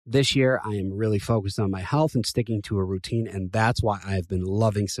This year, I am really focused on my health and sticking to a routine, and that's why I've been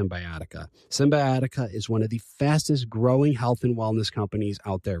loving Symbiotica. Symbiotica is one of the fastest growing health and wellness companies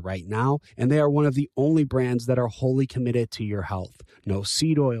out there right now, and they are one of the only brands that are wholly committed to your health. No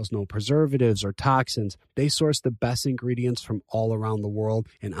seed oils, no preservatives or toxins. They source the best ingredients from all around the world,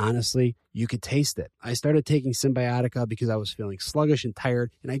 and honestly, you could taste it. I started taking Symbiotica because I was feeling sluggish and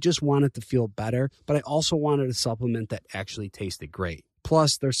tired, and I just wanted to feel better, but I also wanted a supplement that actually tasted great.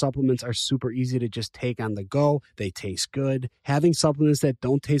 Plus, their supplements are super easy to just take on the go. They taste good. Having supplements that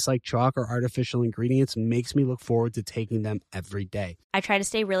don't taste like chalk or artificial ingredients makes me look forward to taking them every day. I try to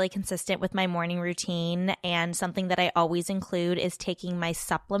stay really consistent with my morning routine, and something that I always include is taking my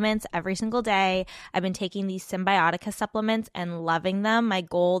supplements every single day. I've been taking these Symbiotica supplements and loving them. My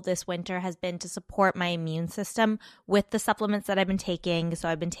goal this winter has been to support my immune system with the supplements that I've been taking. So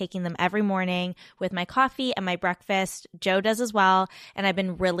I've been taking them every morning with my coffee and my breakfast. Joe does as well. And I've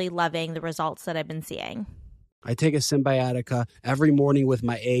been really loving the results that I've been seeing. I take a Symbiotica every morning with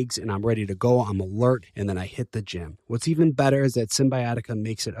my eggs and I'm ready to go. I'm alert, and then I hit the gym. What's even better is that Symbiotica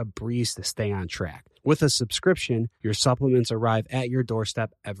makes it a breeze to stay on track. With a subscription, your supplements arrive at your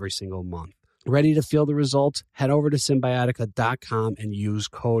doorstep every single month. Ready to feel the results? Head over to Symbiotica.com and use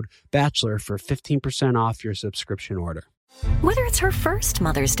code Bachelor for 15% off your subscription order. Whether it's her first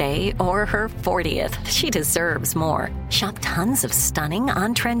Mother's Day or her 40th, she deserves more. Shop tons of stunning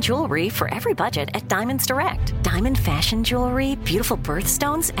on-trend jewelry for every budget at Diamonds Direct. Diamond fashion jewelry, beautiful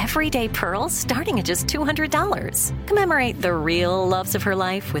birthstones, everyday pearls starting at just $200. Commemorate the real loves of her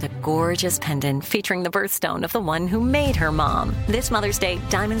life with a gorgeous pendant featuring the birthstone of the one who made her mom. This Mother's Day,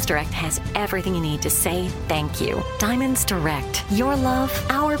 Diamonds Direct has everything you need to say thank you. Diamonds Direct. Your love,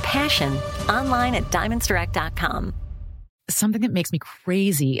 our passion. Online at diamondsdirect.com. Something that makes me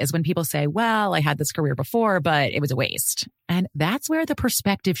crazy is when people say, well, I had this career before, but it was a waste. And that's where the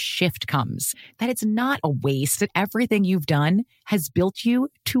perspective shift comes, that it's not a waste, that everything you've done has built you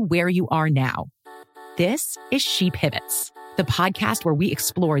to where you are now. This is She Pivots, the podcast where we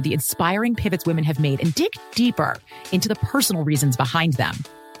explore the inspiring pivots women have made and dig deeper into the personal reasons behind them.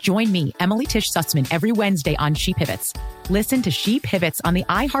 Join me, Emily Tish Sussman, every Wednesday on She Pivots. Listen to She Pivots on the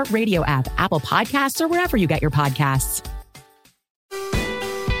iHeartRadio app, Apple Podcasts, or wherever you get your podcasts.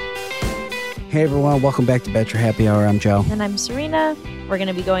 Hey everyone, welcome back to Bachelor Happy Hour. I'm Joe. And I'm Serena. We're going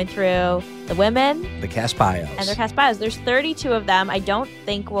to be going through the women. The cast bios. And their cast bios. There's 32 of them. I don't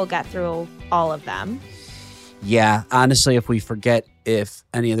think we'll get through all of them. Yeah, honestly, if we forget if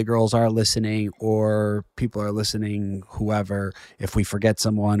any of the girls are listening or people are listening, whoever, if we forget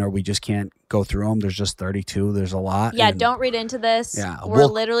someone or we just can't go through them, there's just 32. There's a lot. Yeah, don't read into this. Yeah, We're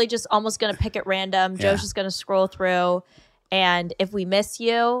literally just almost going to pick at random. Joe's just going to scroll through. And if we miss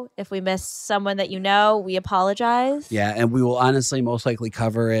you, if we miss someone that you know, we apologize. Yeah, and we will honestly most likely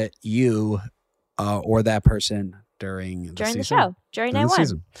cover it, you or that person during the show, during night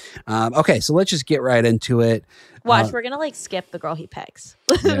one. Okay, so let's just get right into it. Watch, we're gonna skip the girl he picks.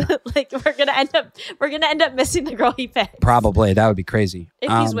 Yeah. we're gonna end up missing the girl he picked. Probably, that would be crazy.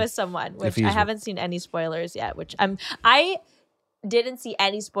 If he's with someone, which I haven't seen any spoilers yet. Which I didn't see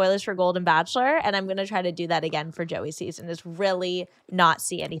any spoilers for Golden Bachelor, and I'm going to try to do that again for Joey's season, is really not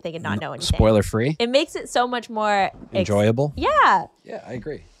see anything and not know anything. Spoiler free. It makes it so much more enjoyable. Yeah. Yeah, I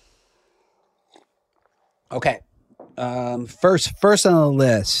agree. Okay. First on the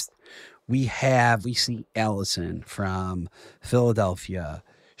list, we see Allison from Philadelphia.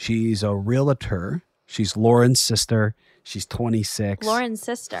 She's a realtor. She's Lauren's sister. She's 26. Lauren's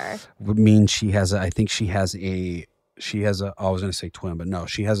sister. Would mean she has I was going to say twin, but no,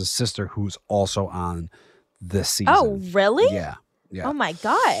 she has a sister who's also on this season. Oh, really? Yeah. Oh my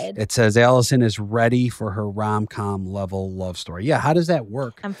God. It says Allison is ready for her rom-com level love story. Yeah. How does that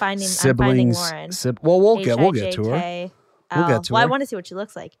work? I'm finding Lauren. We'll get to her. We'll get to her. Well, I want to see what she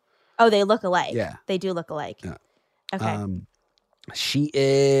looks like. Oh, they look alike. Yeah. They do look alike. Yeah. Okay. She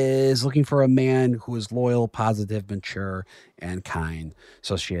is looking for a man who is loyal, positive, mature, and kind.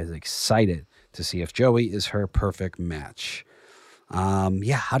 So she is excited to see if Joey is her perfect match. How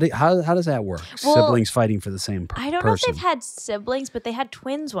does that work? Well, siblings fighting for the same person. I don't know if they've had siblings, but they had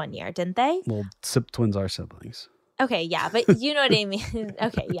twins one year, didn't they? Well, twins are siblings. Okay, yeah, but you know what I mean.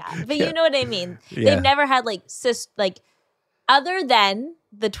 Okay, yeah, but you know what I mean. Yeah. They've never had other than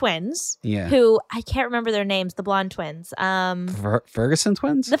the twins, who I can't remember their names, the blonde twins. Ferguson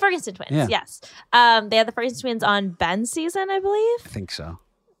twins? The Ferguson twins, yes. They had the Ferguson twins on Ben's season, I believe. I think so.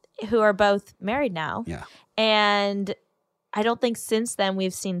 Who are both married now. Yeah. And I don't think since then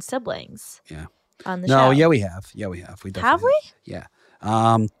we've seen siblings. Yeah. On the show. No, yeah, we have. We definitely have. We? Yeah.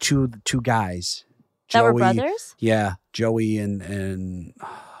 Two guys. That were brothers? Yeah. Joey and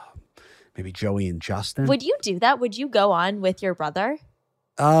maybe Joey and Justin. Would you do that? Would you go on with your brother?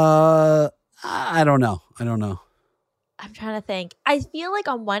 I don't know. I'm trying to think. I feel like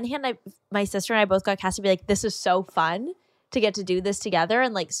on one hand, my sister and I both got cast to be like, this is so fun to get to do this together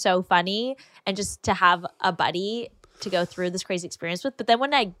and like so funny and just to have a buddy to go through this crazy experience with. But then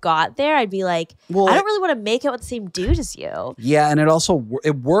when I got there, I'd be like, well, I don't really want to make it with the same dude as you. Yeah, and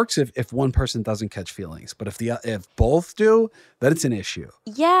it works if one person doesn't catch feelings, but if both do, then it's an issue.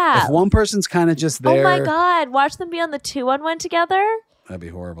 Yeah. If one person's kind of just there. Oh my God, watch them be on the 2-on-1 together. That'd be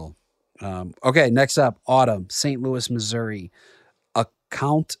horrible. Okay, next up, Autumn, St. Louis, Missouri.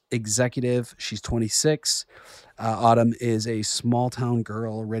 Account executive. She's 26. Autumn is a small town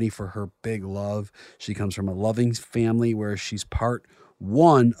girl ready for her big love. She comes from a loving family where she's part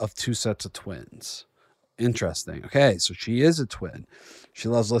one of 2 sets of twins. Interesting. Okay, so she is a twin. She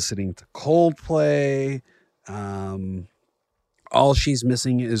loves listening to Coldplay. All she's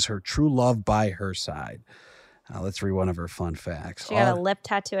missing is her true love by her side. Let's read one of her fun facts. She got a lip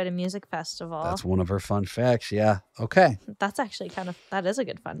tattoo at a music festival. That's one of her fun facts. Yeah. Okay. That's actually that is a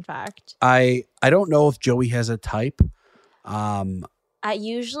good fun fact. I don't know if Joey has a type.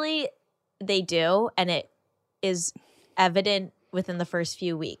 Usually they do, and it is evident within the first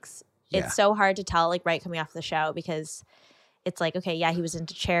few weeks. Yeah. It's so hard to tell, like right coming off the show, because it's like, okay, yeah, he was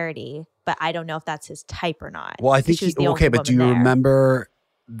into charity, but I don't know if that's his type or not. Well, I think but do you remember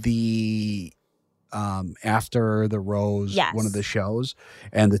the After the Rose, yes, one of the shows,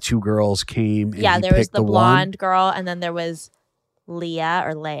 and the 2 girls came and there was the blonde one girl, and then there was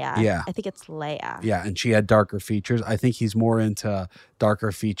Leah. Yeah. I think it's Leia. Yeah, and she had darker features. I think he's more into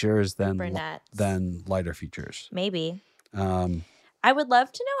darker features than lighter features. Maybe. I would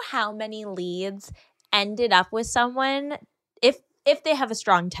love to know how many leads ended up with someone if they have a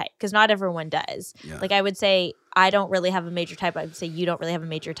strong type, because not everyone does. Yeah. Like I would say, I don't really have a major type. I would say you don't really have a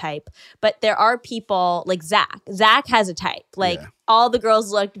major type. But there are people like Zach. Zach has a type. Like all the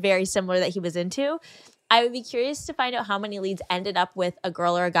girls looked very similar that he was into. I would be curious to find out how many leads ended up with a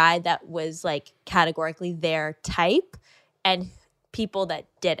girl or a guy that was like categorically their type, and people that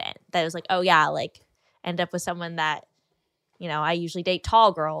didn't. That was like, oh yeah, like end up with someone that, I usually date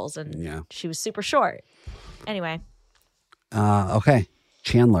tall girls, and she was super short. Anyway. Okay.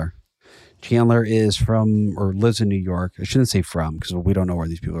 Chandler is from, or lives in New York. I shouldn't say from, because we don't know where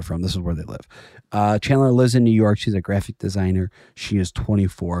these people are from. This is where they live. Chandler lives in New York. She's a graphic designer. She is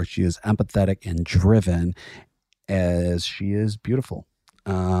 24. She is empathetic and driven, as she is beautiful.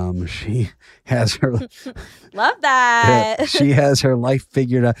 She has her love that. Yeah, she has her life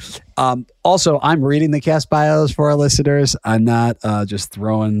figured out. Also, I'm reading the cast bios for our listeners. I'm not just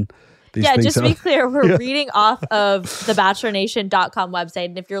throwing these things just to be clear, we're reading off of the bachelornation.com website.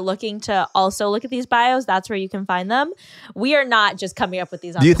 And if you're looking to also look at these bios, that's where you can find them. We are not just coming up with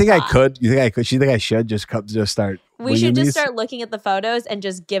these on Do you think spot. I could? You think I could? Do you think I should just start? We should just start looking at the photos and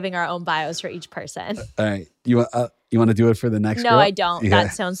just giving our own bios for each person. All right. You want to do it for the next No, girl? I don't. Yeah.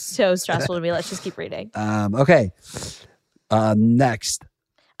 That sounds so stressful to me. Let's just keep reading. Okay. Next.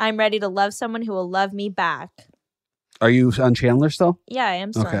 I'm ready to love someone who will love me back. Are you on Chandler still? Yeah, I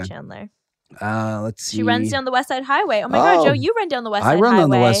am still on Chandler. Let's see. She runs down the West Side Highway. Oh my God, Joe, you run down the West Side Highway. I run down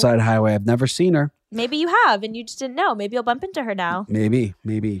the West Side Highway. I've never seen her. Maybe you have, and you just didn't know. Maybe you'll bump into her now. Maybe.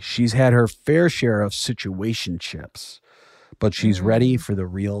 She's had her fair share of situationships, but she's ready for the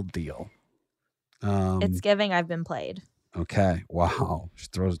real deal. It's giving I've been played. Okay. Wow.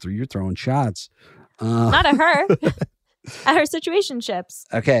 You're throwing shots. Not at her. At her situationships.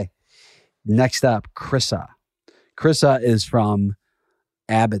 Okay. Next up, Chrissa. Chrissa is from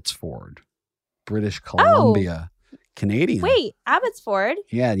Abbotsford, British Columbia. Canadian. Wait, Abbotsford?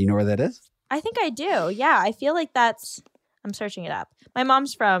 Yeah, do you know where that is? I think I do. Yeah, I feel like I'm searching it up. My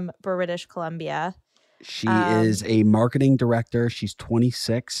mom's from British Columbia. She is a marketing director. She's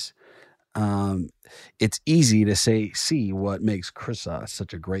 26. It's easy to see what makes Chrissa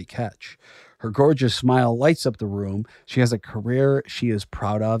such a great catch. Her gorgeous smile lights up the room. She has a career she is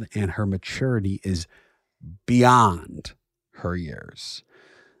proud of, and her maturity is beyond her years.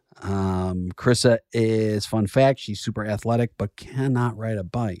 Chrissa is, fun fact, she's super athletic but cannot ride a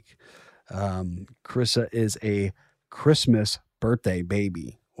bike. Chrissa is a Christmas birthday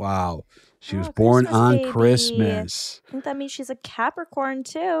baby. Wow. She was born on baby. Christmas. I think that means she's a Capricorn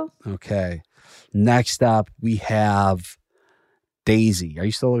too. Okay. Next up, we have Daisy. Are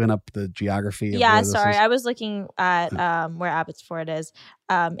you still looking up the geography? Yeah, sorry. I was looking at where Abbotsford is.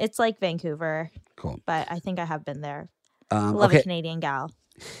 It's like Vancouver. Cool. But I think I have been there. Love a Canadian gal.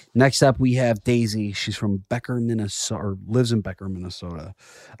 Next up, we have Daisy. She's from Becker, Minnesota, or lives in Becker, Minnesota.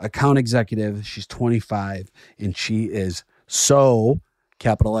 Account executive. She's 25, and she is so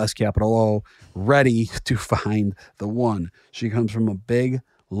capital S, capital O, ready to find the one. She comes from a big,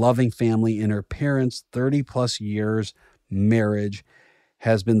 loving family, and her parents' 30 plus years marriage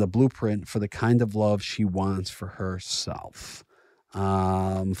has been the blueprint for the kind of love she wants for herself.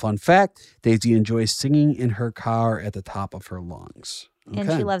 Fun fact, Daisy enjoys singing in her car at the top of her lungs. Okay.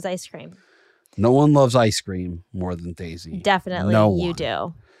 And she loves ice cream. No one loves ice cream more than Daisy. Definitely, no you one.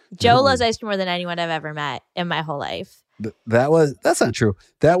 Do. Joe loves ice cream more than anyone I've ever met in my whole life. That's not true.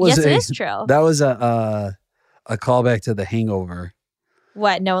 Yes, it is true. That was a callback to The Hangover.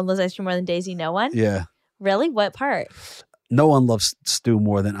 What? No one loves ice cream more than Daisy? No one? Yeah. Really? What part? No one loves stew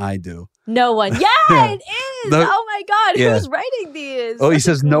more than I do. No one. Yeah, it is. Oh my God. Yeah. Who's writing these? Oh, he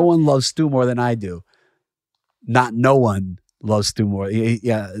says no one loves stew more than I do. Not no one loves stew more.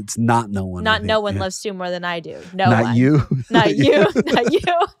 Yeah, it's not no one. Not no one loves stew more than I do. No not one. You. Not you. Not you.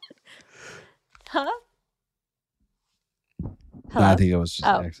 Huh? No, I think it was just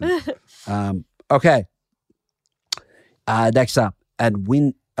an accident. Okay. Next up,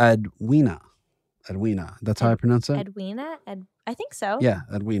 Edwina. That's how I pronounce it? Edwina? I think so. Yeah,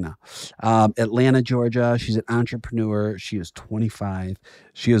 Edwina. Atlanta, Georgia. She's an entrepreneur. She is 25.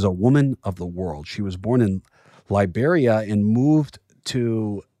 She is a woman of the world. She was born in Liberia and moved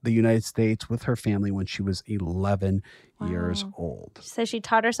to the United States with her family when she was 11 years old. She says she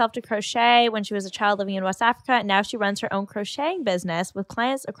taught herself to crochet when she was a child living in West Africa, and now she runs her own crocheting business with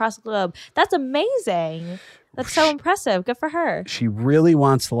clients across the globe. That's amazing. That's so impressive. Good for her. She really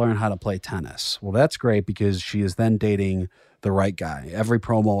wants to learn how to play tennis. Well, that's great because she is then dating the right guy. Every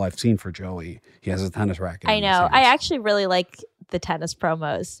promo I've seen for Joey, he has a tennis racket. I know. I actually really like the tennis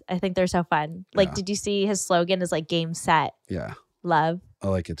promos. I think they're so fun. Like, Did you see his slogan is like game, set, love? I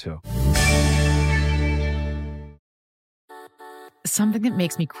like it too. Something that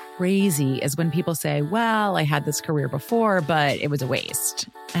makes me crazy is when people say, well, I had this career before, but it was a waste.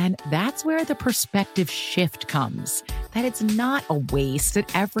 And that's where the perspective shift comes, that it's not a waste,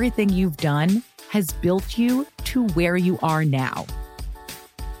 that everything you've done has built you to where you are now.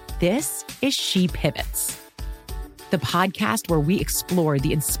 This is She Pivots, the podcast where we explore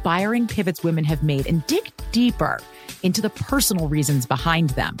the inspiring pivots women have made and dig deeper into the personal reasons behind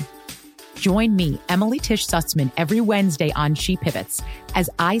them. Join me, Emily Tish Sussman, every Wednesday on She Pivots as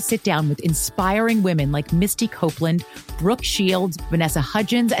I sit down with inspiring women like Misty Copeland, Brooke Shields, Vanessa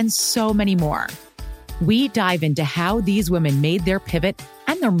Hudgens, and so many more. We dive into how these women made their pivot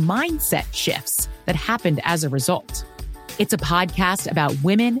and their mindset shifts that happened as a result. It's a podcast about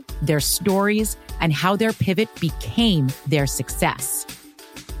women, their stories, and how their pivot became their success.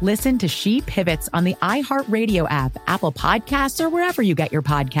 Listen to She Pivots on the iHeartRadio app, Apple Podcasts, or wherever you get your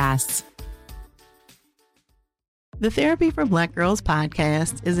podcasts. The Therapy for Black Girls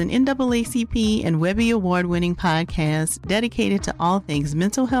podcast is an NAACP and Webby Award-winning podcast dedicated to all things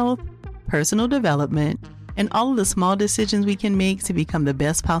mental health, personal development, and all of the small decisions we can make to become the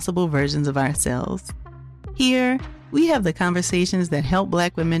best possible versions of ourselves. Here, we have the conversations that help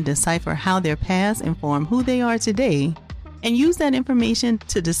Black women decipher how their past inform who they are today and use that information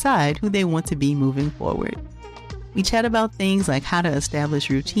to decide who they want to be moving forward. We chat about things like how to establish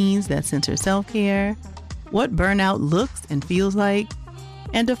routines that center self-care, what burnout looks and feels like,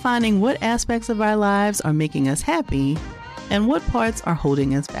 and defining what aspects of our lives are making us happy and what parts are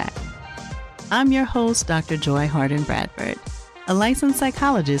holding us back. I'm your host, Dr. Joy Harden Bradford, a licensed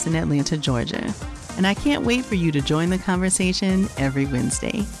psychologist in Atlanta, Georgia, and I can't wait for you to join the conversation every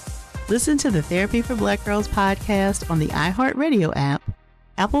Wednesday. Listen to the Therapy for Black Girls podcast on the iHeartRadio app,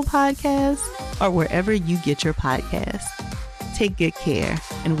 Apple Podcasts, or wherever you get your podcasts. Take good care,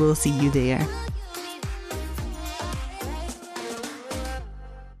 and we'll see you there.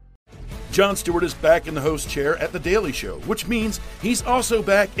 Jon Stewart is back in the host chair at The Daily Show, which means he's also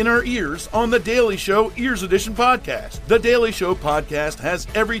back in our ears on The Daily Show Ears Edition podcast. The Daily Show podcast has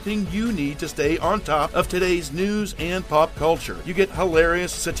everything you need to stay on top of today's news and pop culture. You get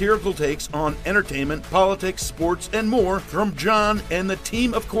hilarious, satirical takes on entertainment, politics, sports, and more from Jon and the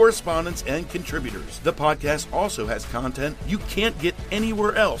team of correspondents and contributors. The podcast also has content you can't get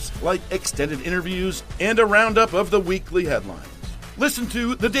anywhere else, like extended interviews and a roundup of the weekly headlines. Listen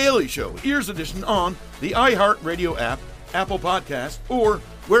to The Daily Show, Ears Edition, on the iHeartRadio app, Apple Podcasts, or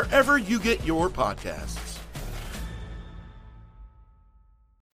wherever you get your podcasts.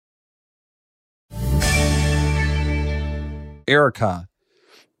 Erica,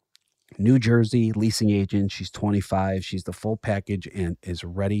 New Jersey leasing agent. She's 25. She's the full package and is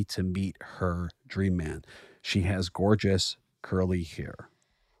ready to meet her dream man. She has gorgeous curly hair.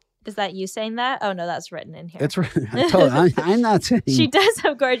 Is that you saying that? Oh, no, that's written in here. It's written. I'm not saying. She does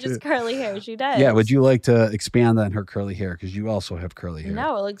have gorgeous curly hair. She does. Yeah, would you like to expand on her curly hair? Because you also have curly hair.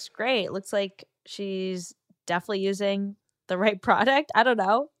 No, it looks great. It looks like she's definitely using the right product. I don't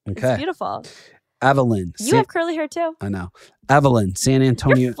know. Okay. It's beautiful. Evelyn. You have curly hair too. I know. Evelyn, San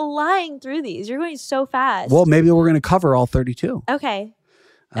Antonio. You're flying through these. You're going so fast. Well, maybe we're going to cover all 32. Okay.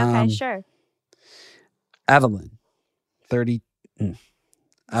 Okay, sure. Evelyn, 30.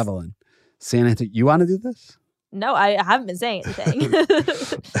 Evelyn, San Antonio. You want to do this? No, I haven't been saying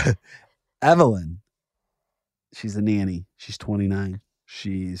anything. Evelyn, she's a nanny. She's 29.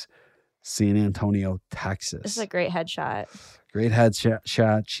 She's San Antonio, Texas. This is a great headshot. Great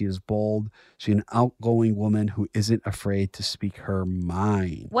headshot. She is bold. She's an outgoing woman who isn't afraid to speak her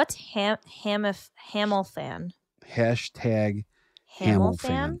mind. What's Hamel fan? Hashtag Hamel fan.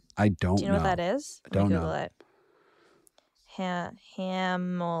 fan? I don't know. Do you know what that is? I don't Google know. it.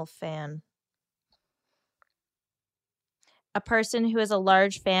 Hamel fan. A person who is a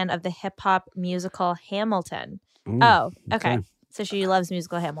large fan of the hip-hop musical Hamilton. Ooh, Oh, okay. So she loves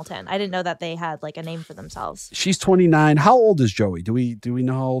musical Hamilton. I didn't know that they had like a name for themselves. She's 29. How old is Joey? Do we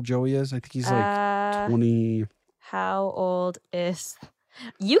know how old Joey is? I think he's like 20. How old is...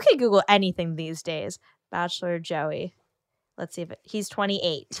 You can Google anything these days. Bachelor Joey. Let's see if he's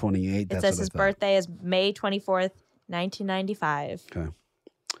 28. 28. It says his birthday is May 24th, 1995. Okay.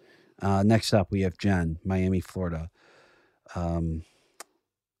 Next up, we have Jen, Miami, Florida. I'm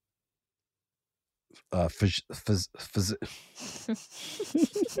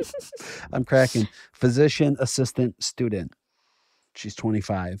cracking. Physician assistant student. She's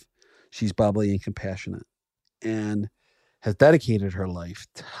 25. She's bubbly and compassionate and has dedicated her life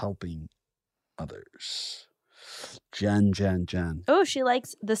to helping others. Jen. Oh, she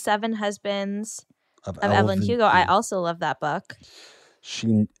likes The Seven Husbands Of Evelyn Hugo. I also love that book.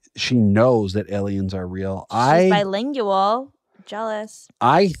 She knows that aliens are real. She's bilingual. Jealous.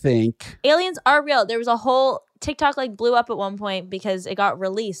 I think aliens are real. There was a whole TikTok like blew up at one point because it got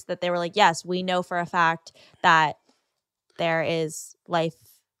released that they were like, yes, we know for a fact that there is life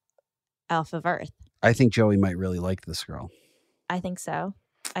off of Earth. I think Joey might really like this girl. I think so.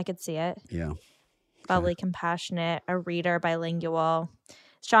 I could see it. Yeah. Bubbly, compassionate, a reader, bilingual.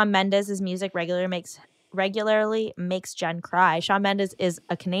 Shawn Mendes' music regularly makes Jen cry. Shawn Mendes is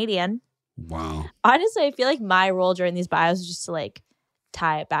a Canadian. Wow. Honestly, I feel like my role during these bios is just to like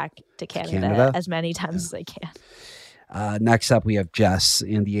tie it back to Canada? As many times as I can. Next up, we have Jess,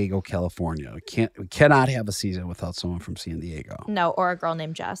 San Diego, California. We cannot have a season without someone from San Diego. No, or a girl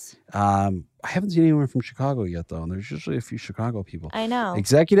named Jess. I haven't seen anyone from Chicago yet, though. And there's usually a few Chicago people. I know.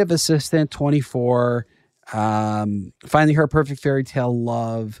 Executive assistant, 24. Finding her perfect fairy tale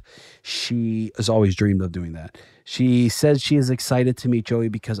love. She has always dreamed of doing that. She says she is excited to meet Joey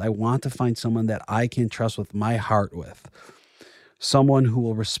because I want to find someone that I can trust with my heart with. Someone who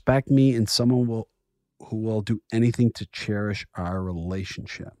will respect me and someone who will do anything to cherish our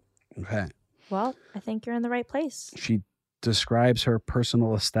relationship. Okay. Well, I think you're in the right place. She describes her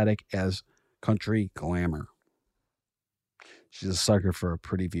personal aesthetic as country glamour. She's a sucker for a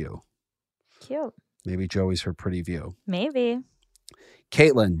pretty view. Cute. Maybe Joey's her pretty view. Maybe.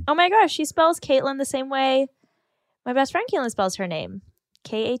 Caitlin. Oh my gosh, she spells Caitlin the same way my best friend Caitlin spells her name.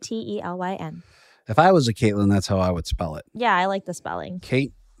 K-A-T-E-L-Y-N. If I was a Caitlin, that's how I would spell it. Yeah, I like the spelling.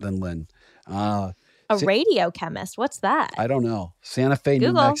 Kate, then Lynn. A radio chemist. What's that? I don't know. Santa Fe,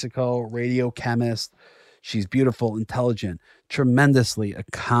 Google. New Mexico, radio chemist. She's beautiful, intelligent, tremendously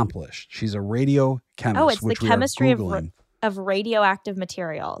accomplished. She's a radio chemist. Oh, it's the chemistry of radioactive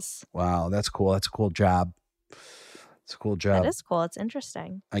materials. Wow, that's cool. That's a cool job. It's a cool job. That is cool. It's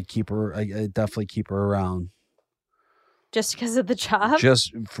interesting. I definitely keep her around. Just because of the job?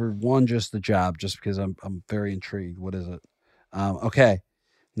 Just the job, just because I'm very intrigued. What is it? Okay.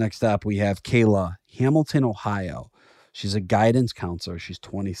 Next up, we have Kayla, Hamilton, Ohio. She's a guidance counselor. She's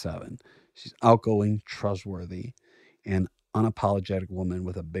 27. She's outgoing, trustworthy, and unapologetic woman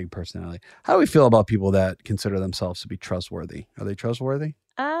with a big personality. How do we feel about people that consider themselves to be trustworthy? Are they trustworthy?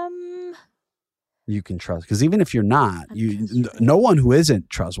 You can trust, because even if you're not, no one who isn't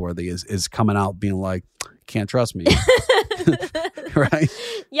trustworthy is coming out being like, can't trust me. Right?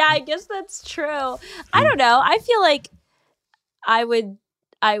 Yeah, I guess that's true. I don't know. I feel like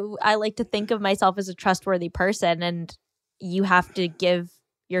I like to think of myself as a trustworthy person, and you have to give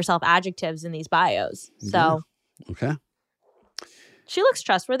yourself adjectives in these bios. So, yeah. Okay. She looks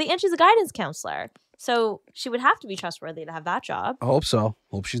trustworthy, and she's a guidance counselor. So she would have to be trustworthy to have that job. I hope so.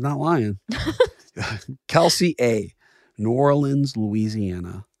 Hope she's not lying. Kelsey A., New Orleans,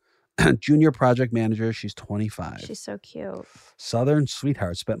 Louisiana. Junior project manager. She's 25. She's so cute. Southern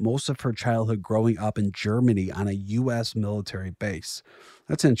sweetheart. Spent most of her childhood growing up in Germany on a U.S. military base.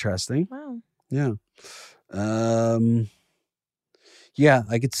 That's interesting. Wow. Yeah. Yeah,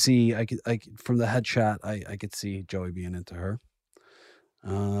 I could see, from the headshot, I could see Joey being into her.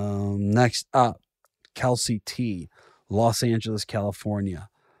 Next up, Kelsey T, Los Angeles, California,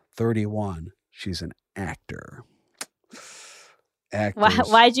 31. She's an actor.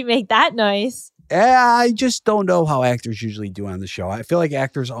 Why'd you make that noise? I just don't know how actors usually do on the show. I feel like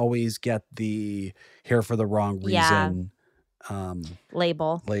actors always get the here for the wrong reason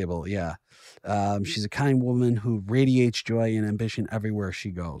label. Yeah. She's a kind woman who radiates joy and ambition everywhere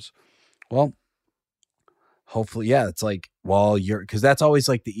she goes. Well, hopefully, yeah, it's like, well, because that's always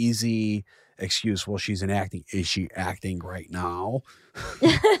like the easy excuse. Well, she's in acting. Is she acting right now?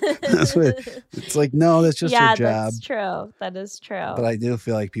 That's what it's like. No, that's just her job. Yeah, that's true. That is true. But I do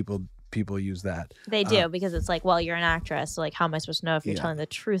feel like people use that. They do, because it's like, well, you're an actress. So like, how am I supposed to know if you're telling the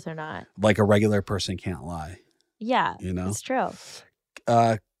truth or not? Like a regular person can't lie. Yeah, it's true.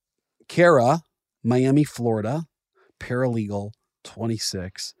 Kara, Miami, Florida, paralegal,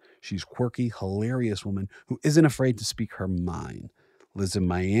 26. She's quirky, hilarious woman who isn't afraid to speak her mind. Lives in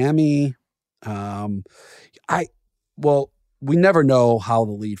Miami. We never know how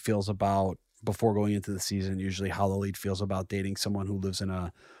the lead feels about, before going into the season, usually how the lead feels about dating someone who lives in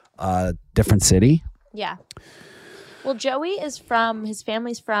a different city. Yeah. Well, Joey his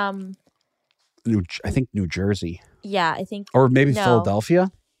family's from I think New Jersey. Yeah, I think. Or maybe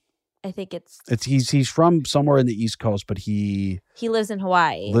Philadelphia. I think he's from somewhere in the East Coast, but he lives in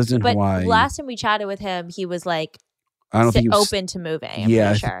Hawaii. Hawaii. Last time we chatted with him, he was like, I don't think he was open to moving. I'm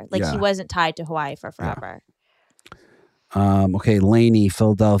pretty sure. He wasn't tied to Hawaii for forever. Yeah. Okay, Lainey,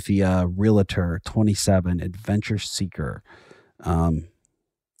 Philadelphia, realtor, 27, adventure seeker.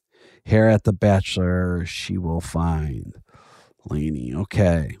 Here at the Bachelor, she will find Lainey.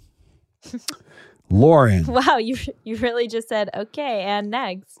 Okay. Lauren. Wow, you really just said okay, and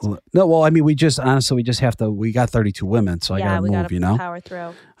next. No, well, I mean, we just have to. We got 32 women, so I gotta move. Gotta power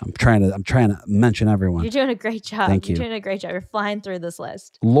through. I'm trying to mention everyone. You're doing a great job. Thank you. You're doing a great job. You're flying through this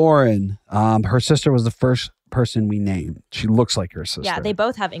list. Lauren, her sister was the first person we named. She looks like her sister. Yeah, they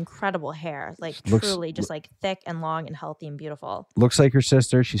both have incredible hair, truly just like thick and long and healthy and beautiful. Looks like her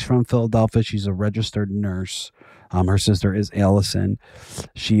sister. She's from Philadelphia. She's a registered nurse. Her sister is Allison.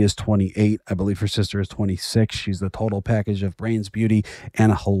 She is 28. I believe her sister is 26. She's the total package of brains, beauty,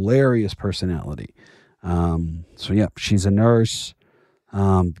 and a hilarious personality. So yeah, she's a nurse.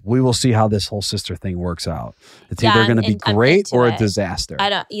 We will see how this whole sister thing works out. It's either going to be great or a disaster.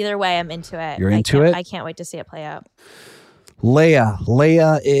 Either way, I'm into it. You're into it? I can't wait to see it play out. Leia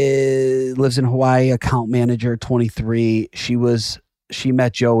lives in Hawaii, account manager, 23. She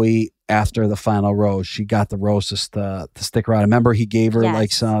met Joey after the final rose. She got the rose to stick around. Remember, he gave her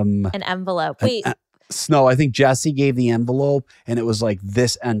an envelope. Wait. No, I think Jesse gave the envelope, and it was like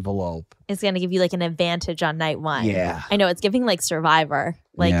this envelope. It's going to give you like an advantage on night one. Yeah. I know, it's giving like Survivor.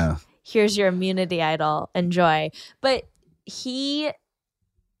 Here's your immunity idol. Enjoy. But he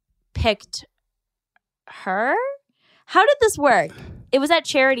picked her? How did this work? It was at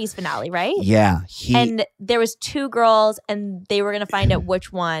Charity's finale, right? Yeah. And there was 2 girls, and they were going to find out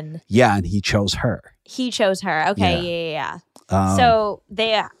which one. Yeah, and he chose her. Okay, yeah. So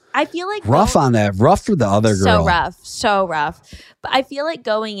I feel like rough on that. Rough for the other girl. So rough. But I feel like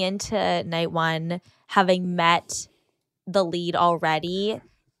going into night one, having met the lead already,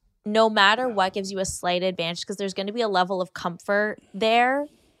 no matter what gives you a slight advantage, because there's going to be a level of comfort there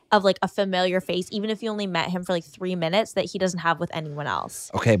of like a familiar face, even if you only met him for like 3 minutes, that he doesn't have with anyone else.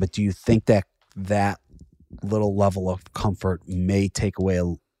 Okay, but do you think that little level of comfort may take away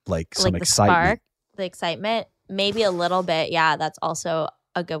some excitement? Spark, the excitement? Maybe a little bit. Yeah, that's also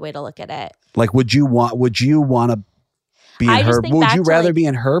a good way to look at it. Like, would you want to be in her? Would you rather be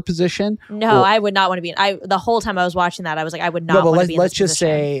in her position? No, I would not want to be in. The whole time I was watching that, I was like, I would not want to be in this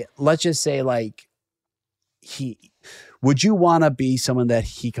position. Let's just say like would you want to be someone that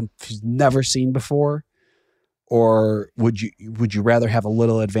he's never seen before? Or would you rather have a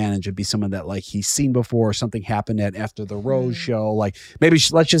little advantage and be someone that like he's seen before, or something happened after the Rose show? Like maybe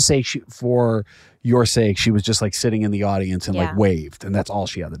let's just say for your sake, she was just like sitting in the audience and like waved, and that's all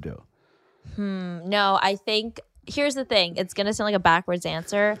she had to do. No, I think here's the thing. It's going to sound like a backwards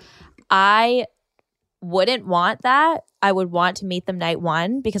answer. I wouldn't want that. I would want to meet them night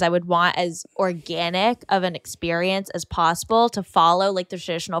one, because I would want as organic of an experience as possible to follow like the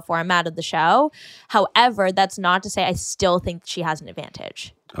traditional format of the show. However, that's not to say I still think she has an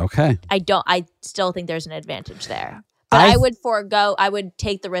advantage. Okay. I still think there's an advantage there. But I would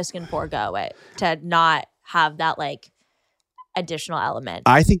take the risk and forego it to not have that like additional element.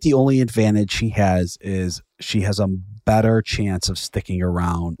 I think the only advantage she has is she has a better chance of sticking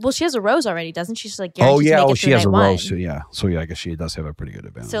around. Well, she has a rose already, doesn't she? She's like, she has a rose. So yeah, I guess she does have a pretty good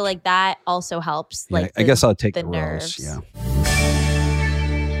advantage. So like that also helps. Yeah, like I guess I'll take the nerves. rose. Yeah.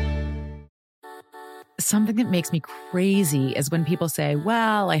 Something that makes me crazy is when people say,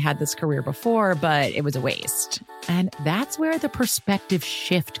 well, I had this career before, but it was a waste. And that's where the perspective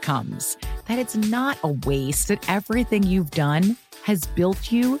shift comes, that it's not a waste, that everything you've done has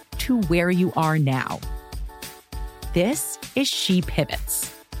built you to where you are now. This is She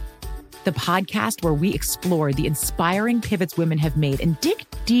Pivots, the podcast where we explore the inspiring pivots women have made and dig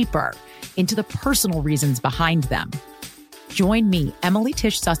deeper into the personal reasons behind them. Join me, Emily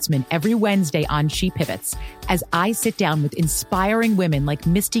Tish Sussman, every Wednesday on She Pivots as I sit down with inspiring women like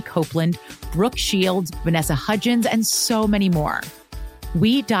Misty Copeland, Brooke Shields, Vanessa Hudgens, and so many more.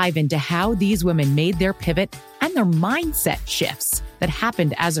 We dive into how these women made their pivot and their mindset shifts that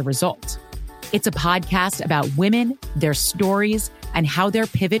happened as a result. It's a podcast about women, their stories, and how their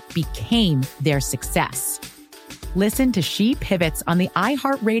pivot became their success. Listen to She Pivots on the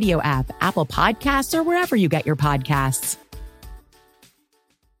iHeartRadio app, Apple Podcasts, or wherever you get your podcasts.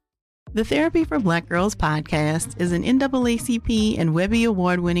 The Therapy for Black Girls podcast is an NAACP and Webby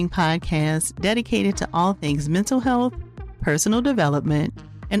Award-winning podcast dedicated to all things mental health, personal development,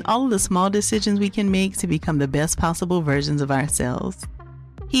 and all of the small decisions we can make to become the best possible versions of ourselves.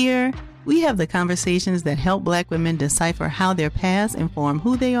 Here, we have the conversations that help Black women decipher how their past inform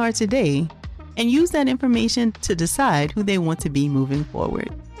who they are today and use that information to decide who they want to be moving forward.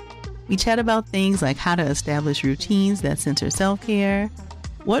 We chat about things like how to establish routines that center self-care,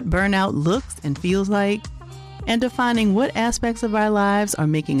 what burnout looks and feels like, and defining what aspects of our lives are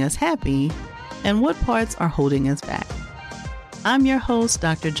making us happy and what parts are holding us back. I'm your host,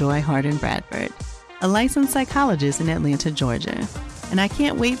 Dr. Joy Harden Bradford, a licensed psychologist in Atlanta, Georgia, and I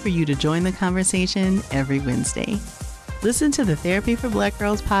can't wait for you to join the conversation every Wednesday. Listen to the Therapy for Black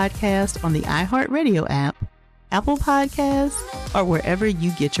Girls podcast on the iHeartRadio app, Apple Podcasts, or wherever you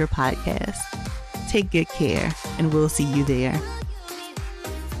get your podcasts. Take good care, and we'll see you there.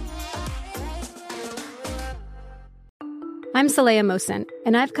 I'm Saleha Mohsen,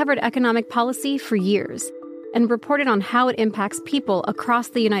 and I've covered economic policy for years and reported on how it impacts people across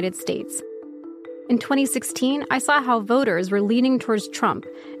the United States. In 2016, I saw how voters were leaning towards Trump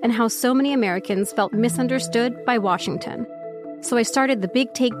and how so many Americans felt misunderstood by Washington. So I started the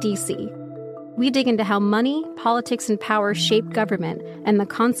Big Take DC. We dig into how money, politics, and power shape government and the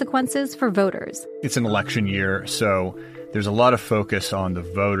consequences for voters. It's an election year, so there's a lot of focus on the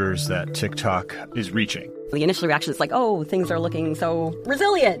voters that TikTok is reaching. The initial reaction is like, oh, things are looking so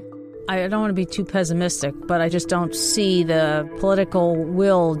resilient. I don't want to be too pessimistic, but I just don't see the political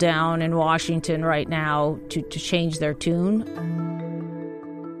will down in Washington right now to change their tune.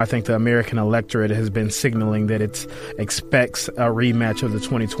 I think the American electorate has been signaling that it expects a rematch of the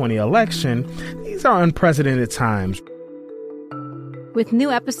 2020 election. These are unprecedented times. With new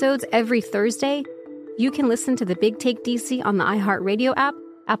episodes every Thursday, you can listen to the Big Take DC on the iHeartRadio app,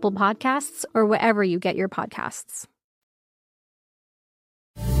 Apple Podcasts, or wherever you get your podcasts.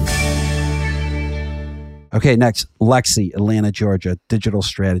 Okay, next, Lexi, Atlanta, Georgia, digital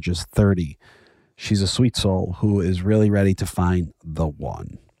strategist, 30. She's a sweet soul who is really ready to find the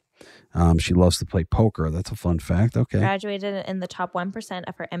one. She loves to play poker. That's a fun fact. Okay. Graduated in the top 1%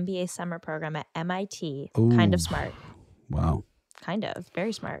 of her MBA summer program at MIT. Ooh. Kind of smart. Wow. Kind of.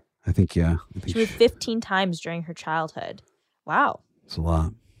 Very smart. I think, yeah. She moved 15 times during her childhood. Wow. It's a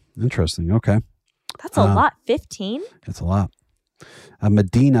lot. Interesting. Okay. That's a lot. 15? It's a lot.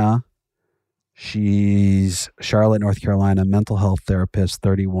 Medina, she's Charlotte, North Carolina, mental health therapist,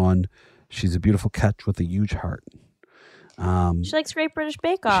 31. She's a beautiful catch with a huge heart. She likes Great British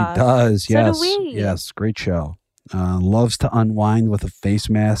Bake Off. She does, yes. So do we. Yes, great show. Loves to unwind with a face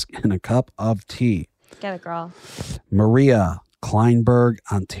mask and a cup of tea. Get it, girl. Maria, Kleinburg,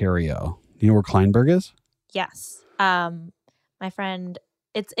 Ontario. You know where Kleinburg is? Yes. My friend,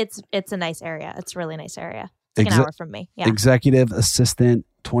 it's a nice area. It's a really nice area. It's like an hour from me. Yeah. Executive assistant,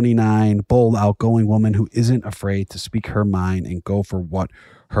 29, bold, outgoing woman who isn't afraid to speak her mind and go for what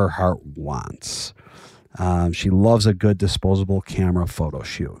her heart wants. She loves a good disposable camera photo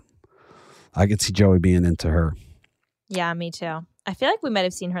shoot. I could see Joey being into her. Yeah, me too. I feel like we might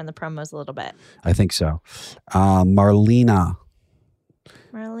have seen her in the promos a little bit. I think so. Marlena.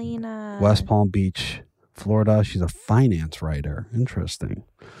 West Palm Beach, Florida. She's a finance writer. Interesting.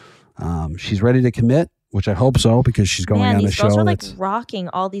 She's ready to commit, which I hope so because she's going on these a show girls are like that's rocking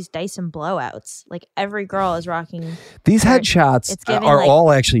all these Dyson blowouts. Like every girl is rocking. These headshots are like,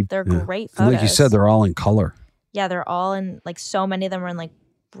 all actually they're great photos. Like you said, they're all in color. Yeah, they're all in like so many of them are in like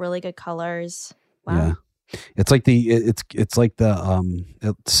really good colors. Wow. Yeah. It's like it's like the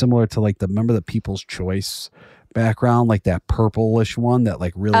it's similar to like remember the People's Choice background, like that purplish one that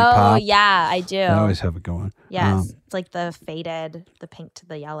like really popped. Oh yeah, I do. I always have it going. Yes, it's like the faded, the pink to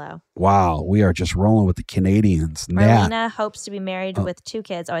the yellow. Wow, we are just rolling with the Canadians. Serena hopes to be married with 2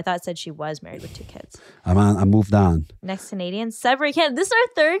 kids. Oh, I thought it said she was married with 2 kids. I moved on. Next Canadian, Sudbury, Canada. This is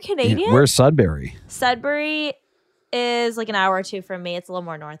our 3rd Canadian. Yeah, where's Sudbury? Sudbury is like an hour or 2 from me. It's a little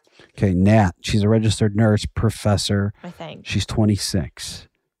more north. Okay, Nat. She's a registered nurse, professor. I think she's 26.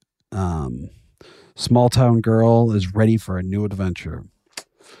 Small town girl is ready for a new adventure.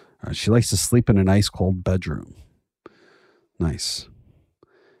 She likes to sleep in an ice cold bedroom. Nice.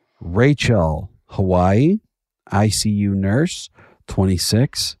 Rachel, Hawaii, ICU nurse,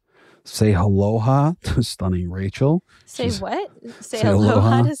 26. Say aloha to stunning Rachel. Say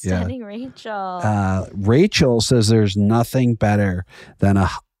aloha to stunning Rachel. Rachel says there's nothing better than a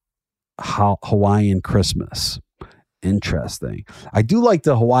Hawaiian Christmas. Interesting. I do like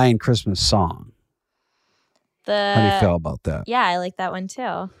the Hawaiian Christmas song. How do you feel about that? Yeah, I like that one too.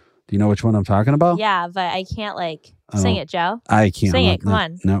 Do you know which one I'm talking about? Yeah, but I can't sing it, Joe. I can't. Sing it. Come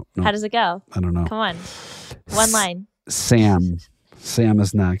on. No. How does it go? I don't know. Come on. One line. Sam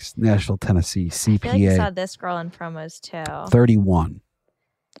is next. Nashville, Tennessee. CPA. I feel like you saw this girl in promos too. 31.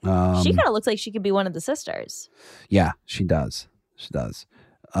 She kind of looks like she could be one of the sisters. Yeah, she does.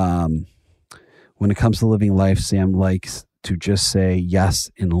 When it comes to living life, Sam likes to just say yes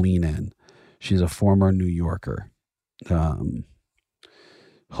and lean in. She's a former New Yorker.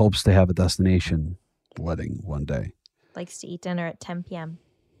 Hopes to have a destination wedding one day. Likes to eat dinner at 10 p.m.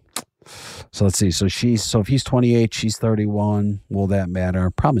 So let's see. So if he's 28, she's 31. Will that matter?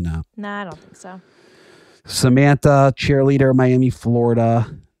 Probably not. No, I don't think so. Samantha, cheerleader, Miami,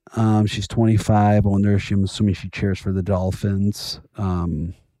 Florida. She's 25. I wonder if I'm assuming she cheers for the Dolphins.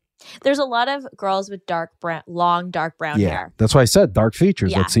 There's a lot of girls with long dark brown hair. That's why I said dark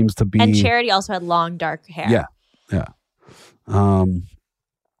features. Yeah. That seems to be. And Charity also had long dark hair. Yeah.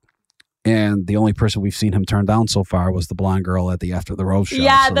 And the only person we've seen him turn down so far was the blonde girl at the After the Rose show.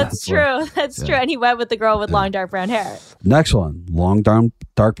 Yeah, so that's true. That's true. And he went with the girl with long dark brown hair. Next one, long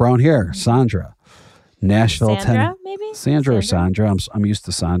dark brown hair, Sandra. Nashville, Sandra, maybe? Sandra or Sandra. I'm used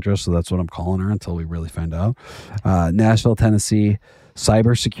to Sandra, so that's what I'm calling her until we really find out. Nashville, Tennessee,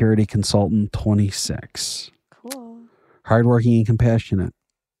 cybersecurity consultant, 26. Cool. Hardworking and compassionate.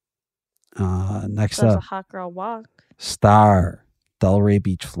 Next There's up, a hot girl walk. Star, Delray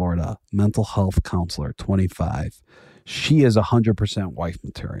Beach, Florida, mental health counselor, 25. She is 100% wife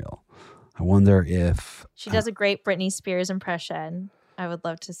material. I wonder if she does a great Britney Spears impression. I would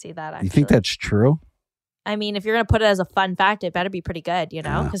love to see that. Actually. You think that's true? I mean, if you're going to put it as a fun fact, it better be pretty good,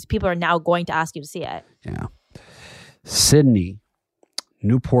 because people are now going to ask you to see it. Yeah. Sydney,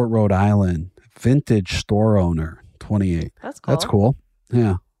 Newport, Rhode Island, vintage store owner, 28. That's cool. That's cool.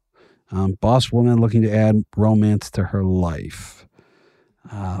 Yeah. Boss woman looking to add romance to her life.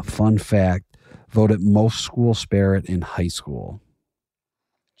 Fun fact, voted most school spirit in high school.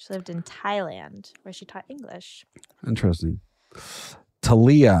 She lived in Thailand, where she taught English. Interesting.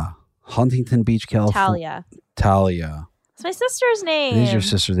 Talia, Huntington Beach, California. Talia. It's my sister's name. It is your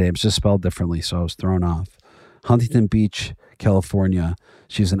sister's name. It's just spelled differently, so I was thrown off. Huntington Beach, California.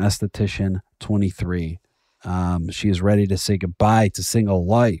 She's an esthetician, 23. She is ready to say goodbye to single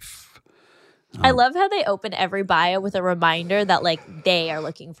life. I love how they open every bio with a reminder that they are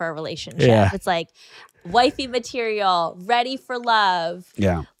looking for a relationship. Yeah. It's like wifey material, ready for love.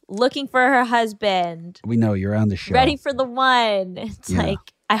 Yeah. Looking for her husband. We know you're on the show. Ready for the one. It's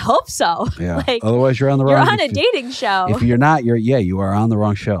I hope so. Yeah. Otherwise, you're on the wrong. You're on a dating show. If you're not, you are on the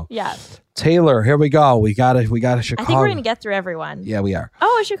wrong show. Yeah. Taylor, here we go. We got a Chicago. I think we're gonna get through everyone. Yeah, we are.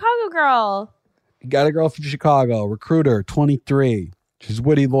 Oh, a Chicago girl. You got a girl from Chicago, recruiter, 23. She's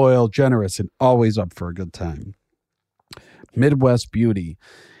witty, loyal, generous, and always up for a good time. Midwest beauty,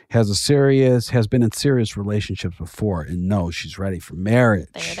 has been in serious relationships before, and knows she's ready for marriage.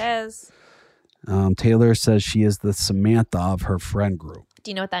 There it is. Taylor says she is the Samantha of her friend group. Do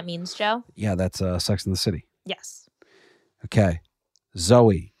you know what that means, Joe? Yeah, that's Sex and the City. Yes. Okay.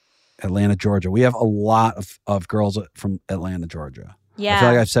 Zoe, Atlanta, Georgia. We have a lot of girls from Atlanta, Georgia. Yeah. I feel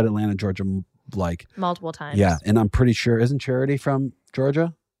like I've said Atlanta, Georgia multiple times. Yeah, and I'm pretty sure, isn't Charity from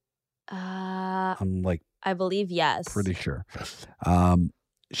Georgia? I'm I believe yes. Pretty sure.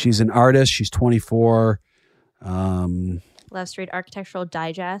 She's an artist. She's 24. Love Street Architectural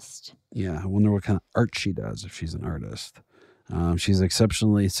Digest. Yeah, I wonder what kind of art she does if she's an artist. She's an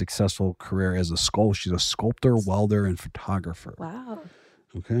exceptionally successful career as a sculptor. She's a sculptor, welder, and photographer. Wow.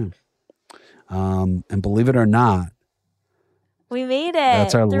 Okay. And believe it or not, we made it.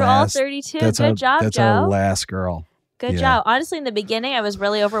 That's our through last, all 32. That's Good job, that's Joe. Our last girl. Good job. Honestly, in the beginning, I was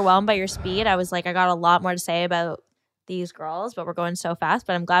really overwhelmed by your speed. I was like, I got a lot more to say about these girls, but we're going so fast.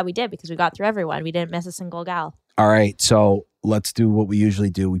 But I'm glad we did because we got through everyone. We didn't miss a single gal. All right, so let's do what we usually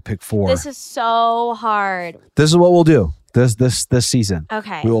do. We pick 4. This is so hard. This is what we'll do this season.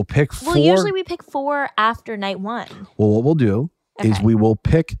 Okay. We will pick 4. Well, usually we pick 4 after night 1. Well, what we'll do is we will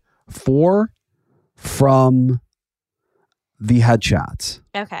pick 4 from the headshots.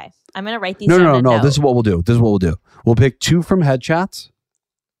 Okay. I'm going to write these down. No. This is what we'll do. We'll pick 2 from headshots,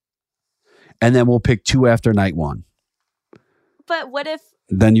 and then we'll pick 2 after night 1. But what if...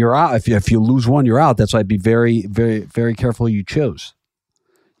 Then you're out. If you lose 1, you're out. That's why I'd be very, very, very careful you choose.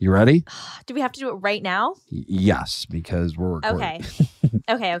 You ready? Do we have to do it right now? Yes, because we're recording.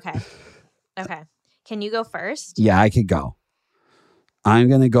 Okay. Can you go first? Yeah, I could go. I'm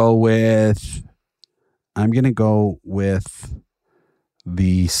going to go with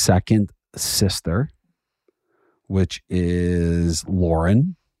the second sister, which is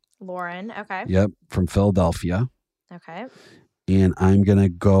Lauren. Lauren, okay. Yep, from Philadelphia. Okay. And I'm going to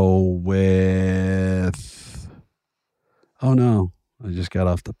go with... Oh, no. I just got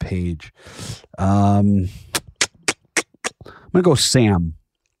off the page. I'm going to go Sam.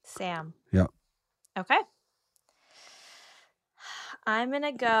 Sam. Yep. Okay. I'm going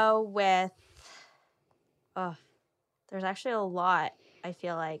to go with... Oh, there's actually a lot, I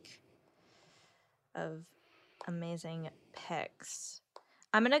feel like, of amazing picks.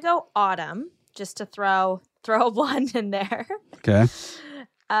 I'm going to go Autumn, just to throw a 1 in there. Okay.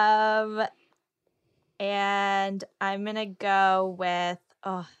 And I'm going to go with,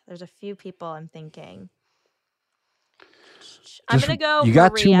 there's a few people I'm thinking. I'm going to go You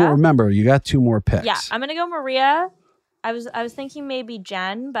got Maria. 2 more. Remember, you got 2 more picks. Yeah, I'm going to go Maria. I was thinking maybe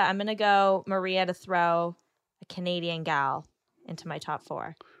Jen, but I'm going to go Maria to throw a Canadian gal into my top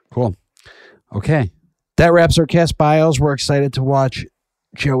 4. Cool. Okay. That wraps our cast bios. We're excited to watch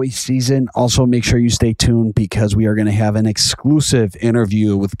Joey's season. Also, make sure you stay tuned because we are going to have an exclusive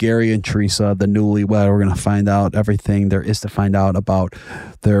interview with Gary and Teresa, the newlywed. We're going to find out everything there is to find out about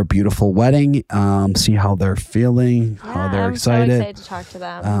their beautiful wedding, see how they're feeling, how they're excited. I'm so excited to talk to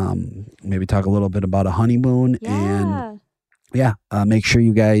them. Maybe talk a little bit about a honeymoon. Yeah. And make sure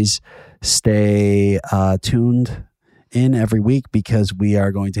you guys stay tuned in every week because we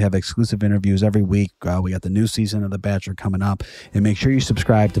are going to have exclusive interviews every week. We got the new season of The Bachelor coming up, and make sure you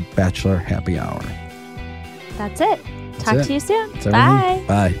subscribe to Bachelor Happy Hour. That's it. Talk to you soon. Bye.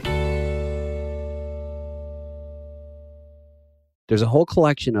 Bye. There's a whole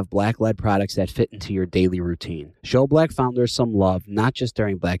collection of Black-led products that fit into your daily routine. Show Black founders some love, not just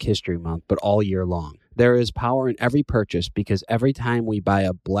during Black History Month, but all year long. There is power in every purchase because every time we buy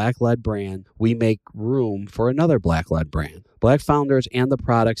a Black-led brand, we make room for another Black-led brand. Black founders and the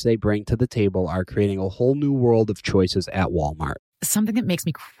products they bring to the table are creating a whole new world of choices at Walmart. Something that makes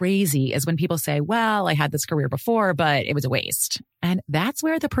me crazy is when people say, well, I had this career before, but it was a waste. And that's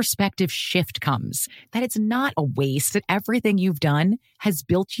where the perspective shift comes, that it's not a waste, that everything you've done has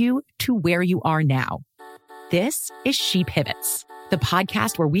built you to where you are now. This is She Pivots, the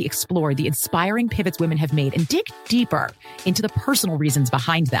podcast where we explore the inspiring pivots women have made and dig deeper into the personal reasons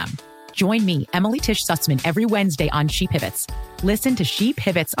behind them. Join me, Emily Tish Sussman, every Wednesday on She Pivots. Listen to She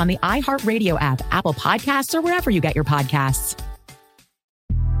Pivots on the iHeartRadio app, Apple Podcasts, or wherever you get your podcasts.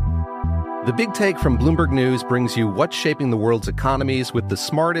 The Big Take from Bloomberg News brings you what's shaping the world's economies with the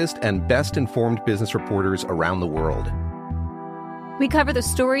smartest and best-informed business reporters around the world. We cover the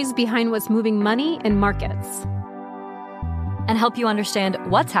stories behind what's moving money and markets, and help you understand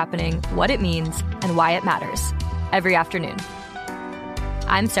what's happening, what it means, and why it matters every afternoon.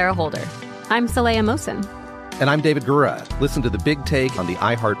 I'm Sarah Holder. I'm Saleha Mohsen. And I'm David Gura. Listen to The Big Take on the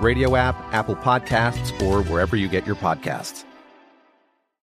iHeartRadio app, Apple Podcasts, or wherever you get your podcasts.